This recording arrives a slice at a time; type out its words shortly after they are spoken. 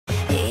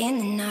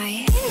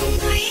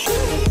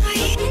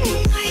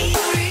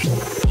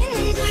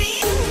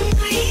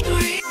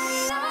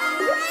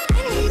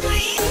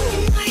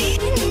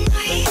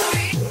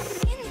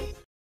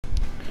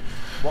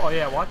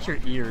watch your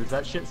ears.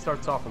 That shit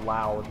starts off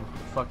loud.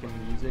 Fucking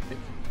music.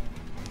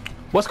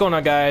 What's going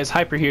on, guys?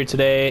 Hyper here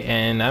today,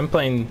 and I'm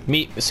playing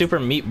Super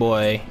Meat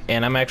Boy,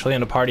 and I'm actually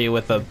in a party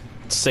with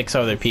 6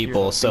 other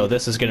people, so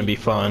this is gonna be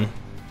fun.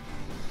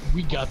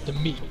 We got the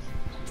meat.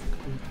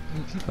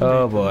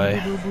 Oh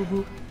boy.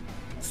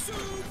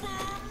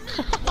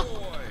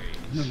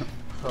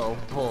 Oh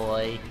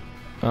boy.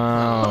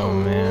 Oh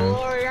man.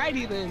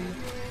 Alrighty then.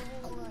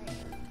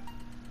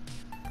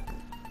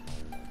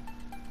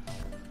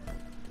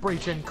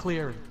 Breach and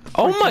clear.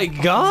 Oh my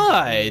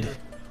god!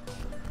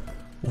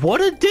 What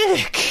a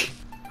dick!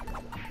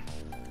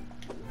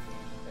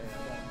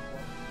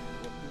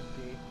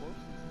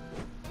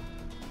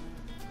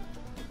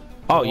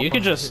 Oh, you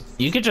could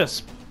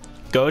just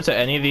go to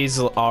any of these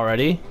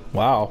already?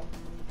 Wow.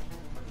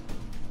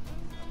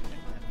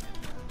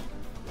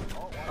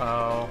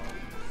 Oh.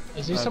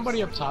 Is there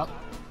somebody up top?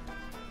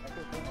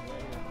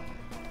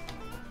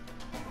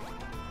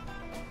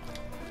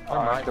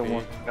 Alright, got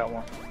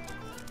one.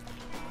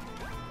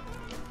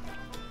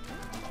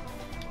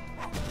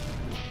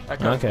 That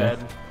guy's Okay. dead.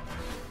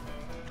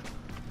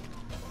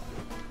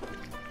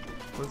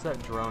 Where's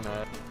that drone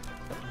at?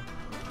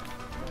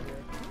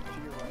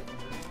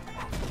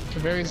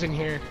 Kaveri's in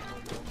here.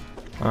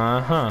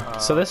 Uh-huh.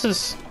 So this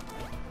is...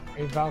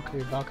 Hey,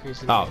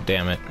 Valkyrie's in Oh, here.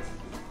 damn it.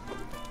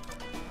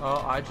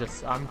 Oh,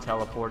 I'm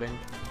teleporting.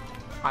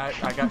 I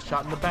got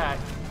shot in the back.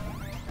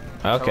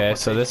 Okay,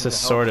 so this is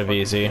sort of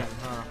easy.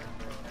 Huh.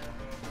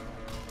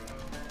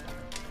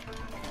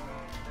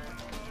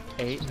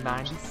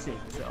 896.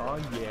 Oh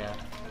yeah.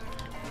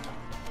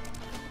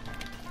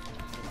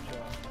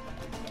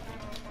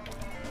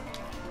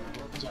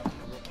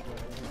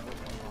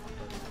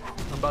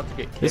 I'm about to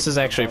get kicked. This is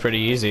actually pretty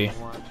easy.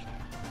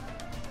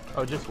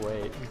 Oh, just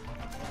wait.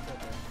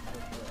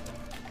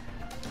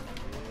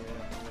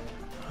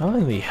 How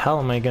in the hell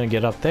am I gonna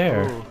get up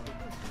there? Ooh.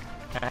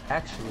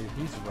 Actually,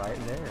 he's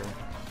right there.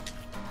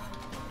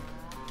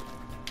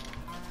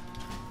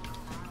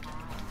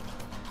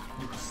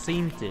 You've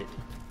seen it.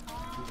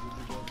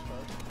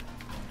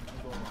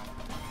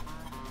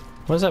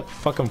 What's that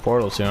fucking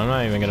portal to? I'm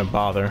not even gonna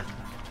bother.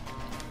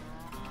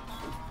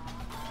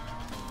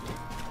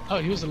 Oh,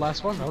 he was the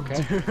last one?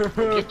 Okay.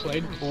 Get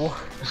played.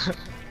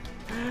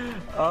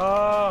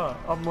 Oh,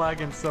 I'm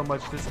lagging so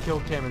much. This kill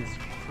cam is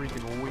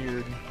freaking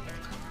weird.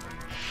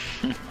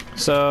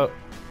 So...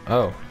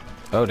 Oh.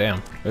 Oh,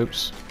 damn.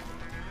 Oops.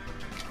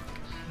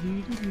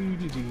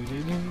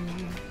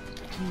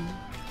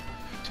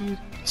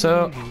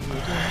 So...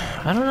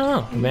 I don't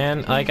know,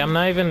 man. Like, I'm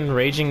not even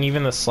raging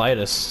even the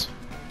slightest.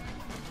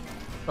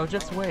 Oh,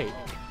 just wait.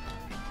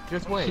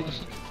 Just wait.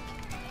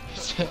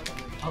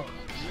 Oh,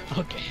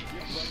 okay.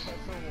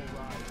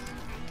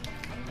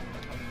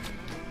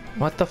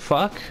 What the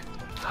fuck?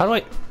 How do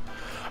I...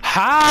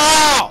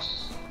 How?!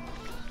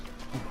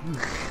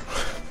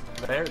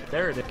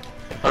 There it is.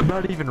 I'm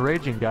not even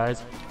raging,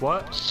 guys.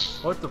 What?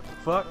 What the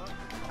fuck?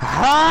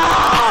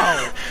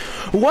 How?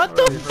 What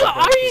the fuck?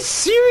 Are you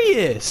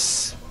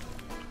serious?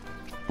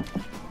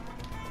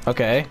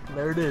 Okay.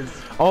 There it is.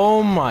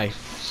 Oh my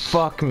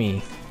fuck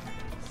me.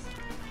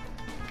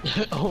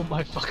 Oh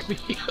my fuck me.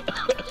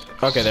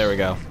 Okay, there we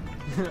go.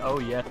 Oh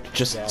yeah.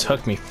 Just Yeah.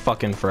 took me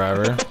fucking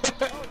forever.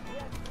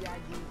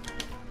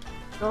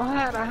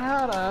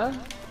 How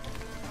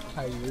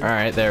you?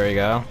 Alright, there we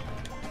go.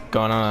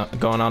 Going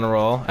on a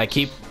roll. I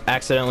keep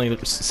accidentally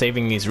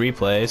saving these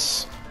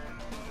replays.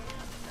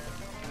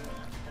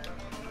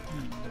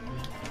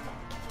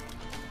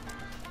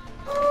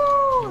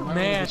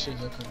 Man,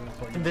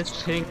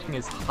 this ping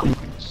is hot.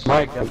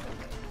 My god.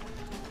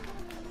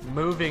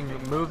 Moving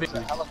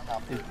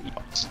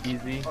is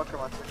easy.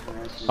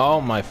 Oh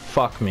my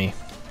fuck me.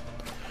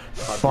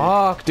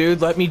 Fuck,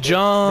 dude, let me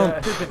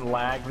jump! This isn't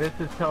lag, this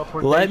is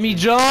teleportation. Let me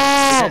jump!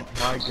 Oh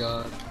my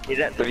god. He's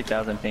at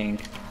 3,000 ping.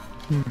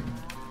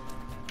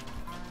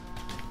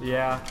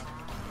 Yeah.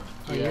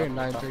 Oh, you're at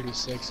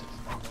 936.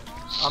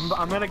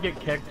 I'm gonna get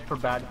kicked for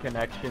bad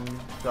connection,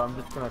 so I'm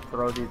just gonna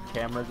throw these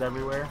cameras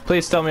everywhere.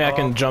 Please tell me I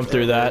can Oh, jump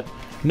through that.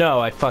 No,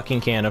 I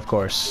fucking can, of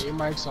course. Your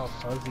mic's all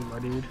fuzzy, my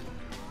dude.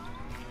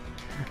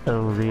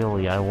 Oh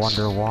really? I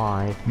wonder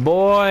why.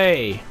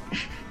 Boy!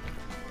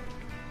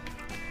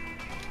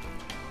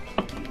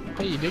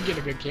 Hey, you did get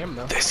a good cam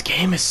though. This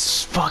game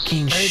is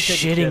fucking take a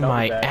shit shitting on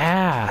my that.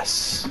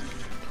 ass.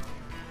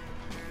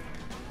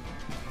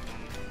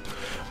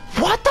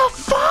 What the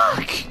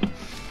fuck?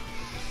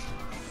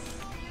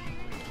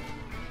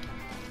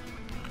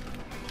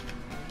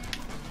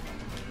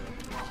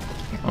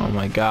 Oh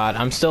my god,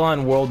 I'm still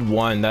on World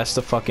 1, that's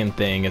the fucking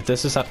thing. If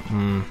this is a...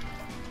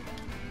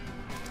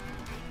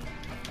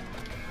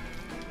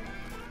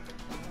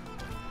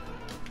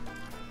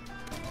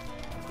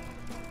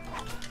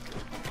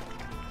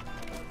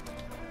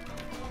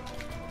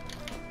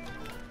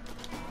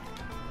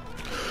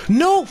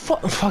 No!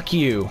 Fuck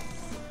you!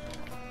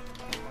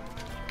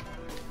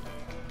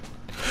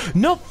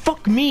 No,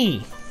 fuck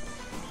me!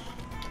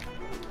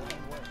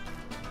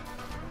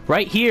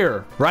 Right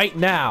here, right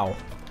now.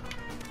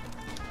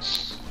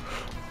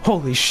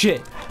 Holy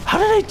shit. How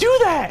did I do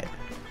that?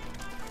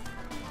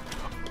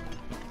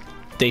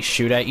 They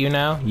shoot at you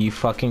now? You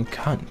fucking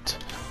cunt.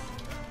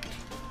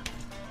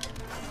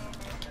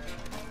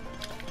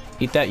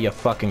 Eat that, you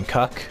fucking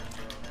cuck.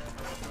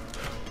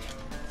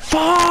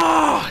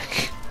 Fuck!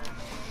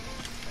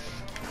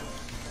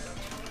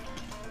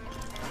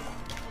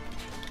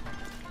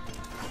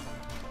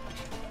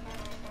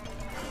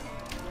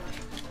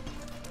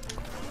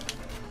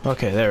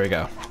 Okay, there we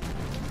go.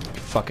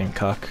 Fucking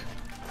cuck.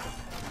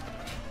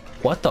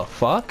 What the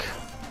fuck?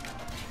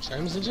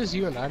 Sam, is it just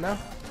you and I now?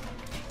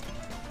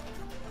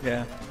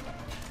 Yeah.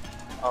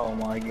 Oh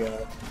my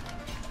god.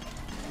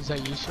 Is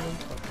that you shooting?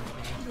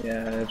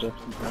 Yeah, just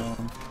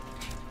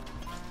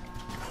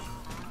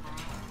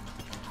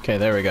Okay,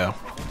 there we go.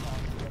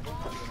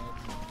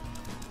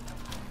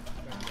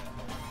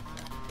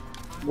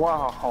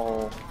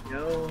 wow.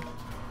 Yo.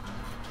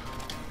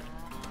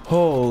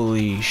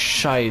 Holy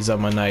shiza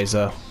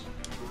maniza.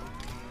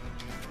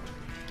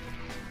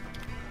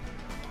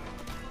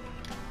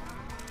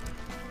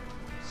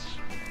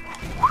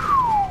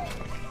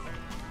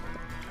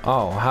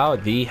 Oh, how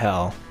the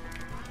hell?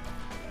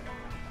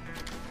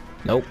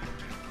 Nope.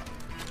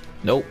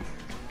 Nope.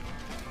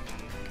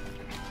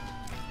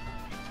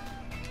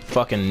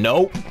 Fucking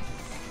nope.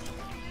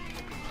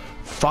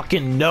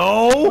 Fucking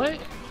no. What?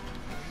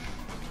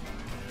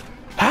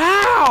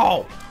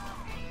 How?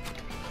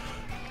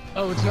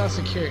 Oh, it's not a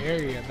secure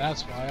area.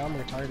 That's why I'm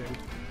retarded.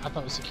 I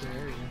thought it was secure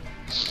area.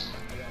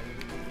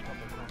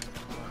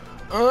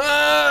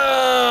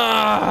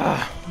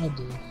 I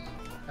do.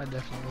 I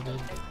definitely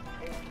did.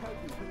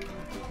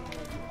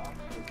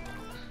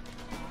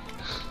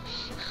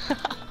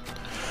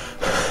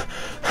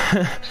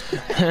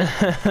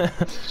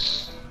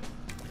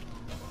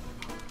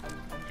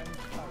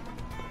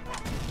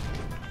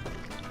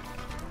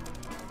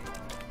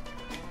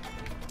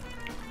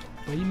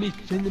 Why you make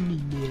fun of me,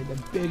 man?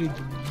 I'm better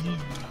than you.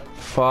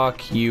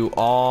 Fuck you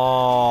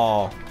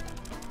all.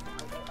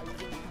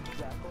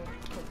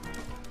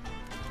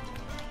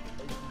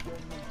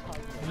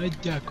 I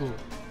Deco.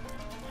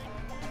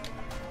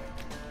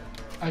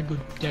 I go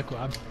Deco.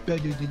 I'm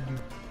better than you.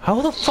 How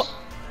the fuck?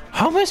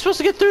 How am I supposed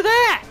to get through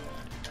that?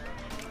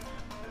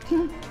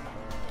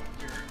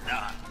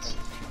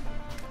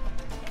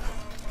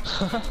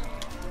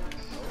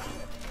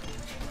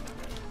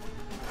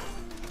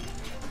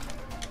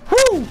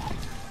 Woo!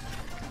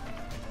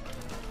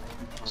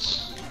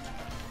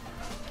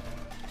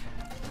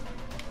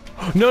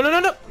 No, no, no,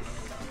 no!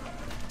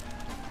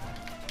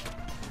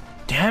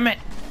 Damn it!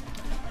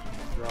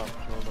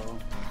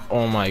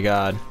 Oh my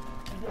god.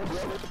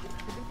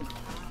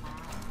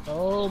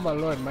 Oh my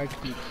lord, Mike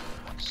Peak.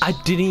 I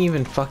didn't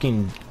even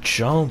fucking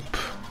jump.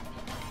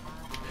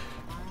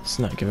 It's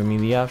not giving me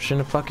the option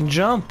to fucking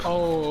jump.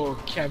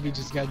 Oh, Cabby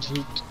just got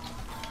juked.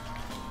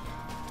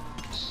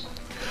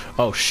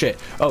 Oh shit.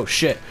 Oh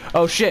shit.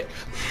 Oh shit.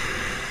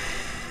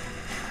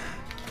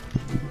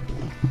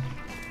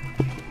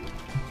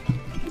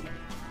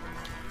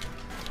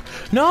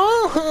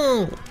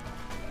 No!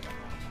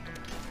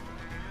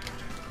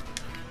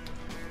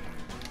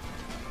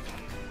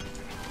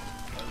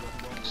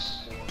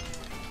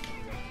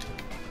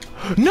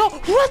 No!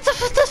 What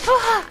the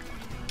fuck?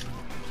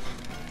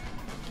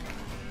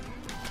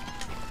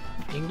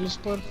 English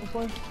por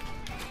favor?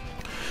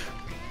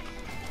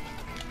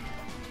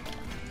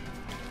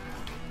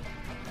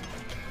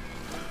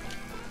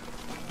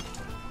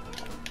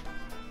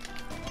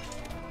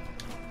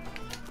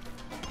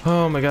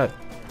 Oh my god.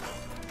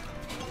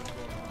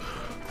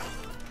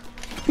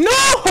 No!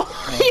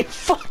 You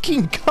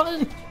fucking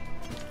cunt!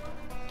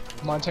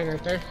 Montag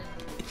right there.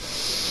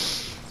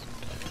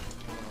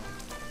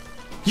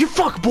 You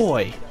fuck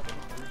boy!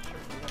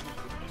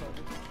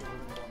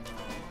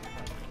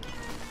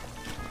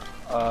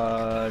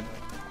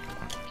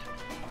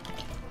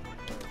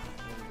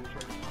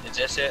 Is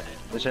this it?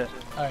 Is it?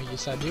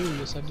 Yes I do,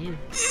 yes I do.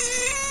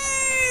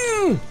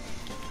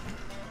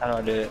 How do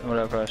I do it? What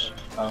do I press?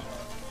 Oh.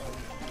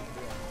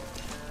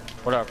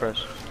 What do I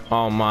press?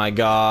 Oh my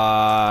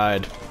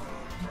god.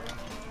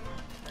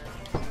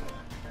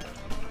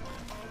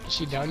 Is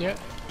she down yet?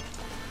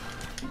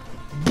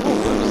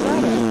 Where's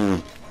that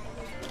at?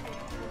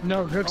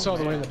 No, Rook's all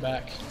the way in the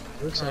back.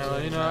 Rook's all the way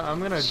You in the know, back.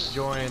 I'm gonna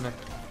join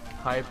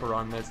Hyper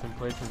on this and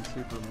play some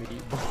Super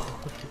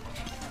Meatball.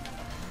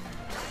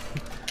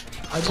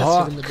 I just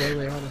Fuck. sit in the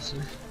daily,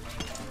 honestly.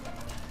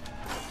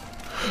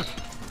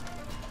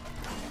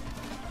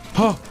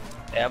 Oh.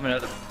 I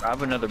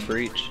have another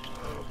breach.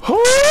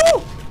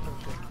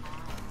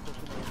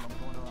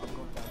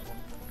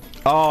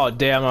 Oh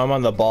damn, I'm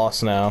on the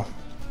boss now.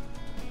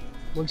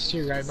 Looks to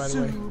your right, by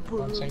the way.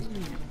 Montag.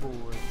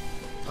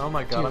 Oh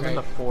my god, I'm in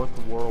the right.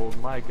 4th world,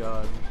 my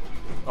god.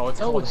 Oh, it's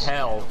called it's-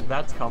 Hell.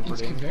 That's It's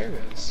comforting.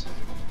 Caveras.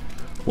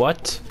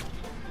 What?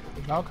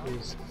 The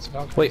Valkyries. It's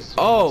Valkyries. Wait,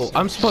 oh,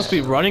 I'm supposed to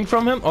be running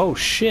from him? Oh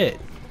shit.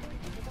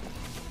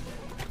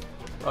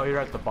 Oh, you're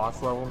at the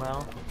boss level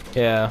now?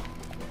 Yeah.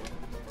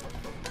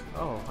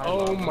 Oh, hi,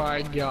 Oh Bob.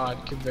 my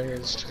god,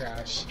 Caveras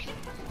trash.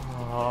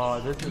 Oh,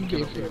 this is You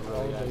gonna gave be her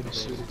all really day to aggravating.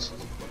 shoot it.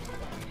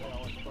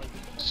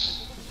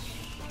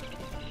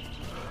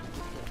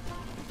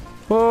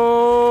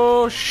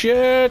 Oh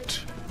shit!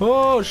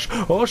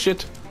 Oh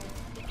shit!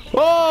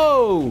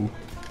 Whoa!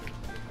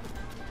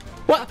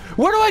 What?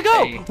 Where do I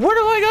go? Hey. Where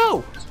do I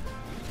go?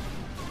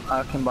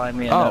 I can buy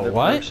me another Oh,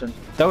 what? person.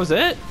 That was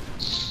it?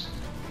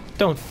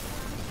 Don't.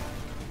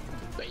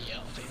 But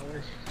yeah,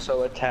 Taylor.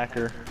 So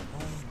attacker.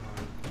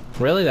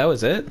 Really? That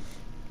was it?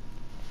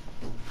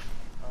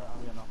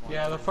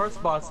 Yeah, the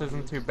first boss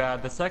isn't too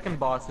bad. The second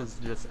boss is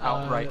just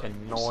outright let's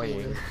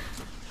annoying. see.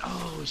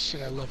 Oh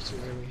shit, I left too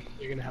early.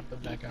 You're gonna have to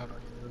back out on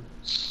your own.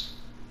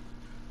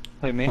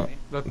 Wait, me?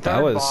 The That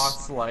third was-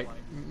 boss like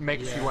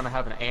makes Yeah. you want to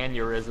have an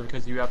aneurysm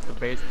because you have to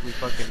basically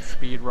fucking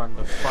speed run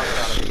the fuck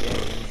out of the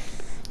game.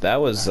 That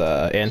was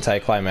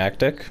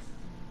anticlimactic.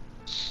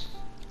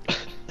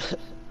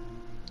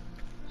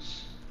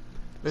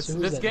 This So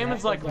who's this that game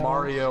is Matt like guy?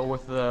 Mario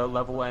with the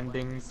level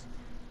endings.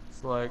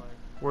 It's like,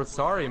 we're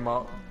sorry,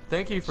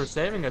 thank you for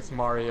saving us,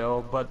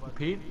 Mario, but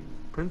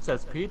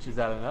Princess Peach is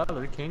at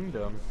another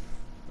kingdom,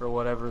 or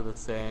whatever the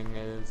saying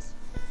is.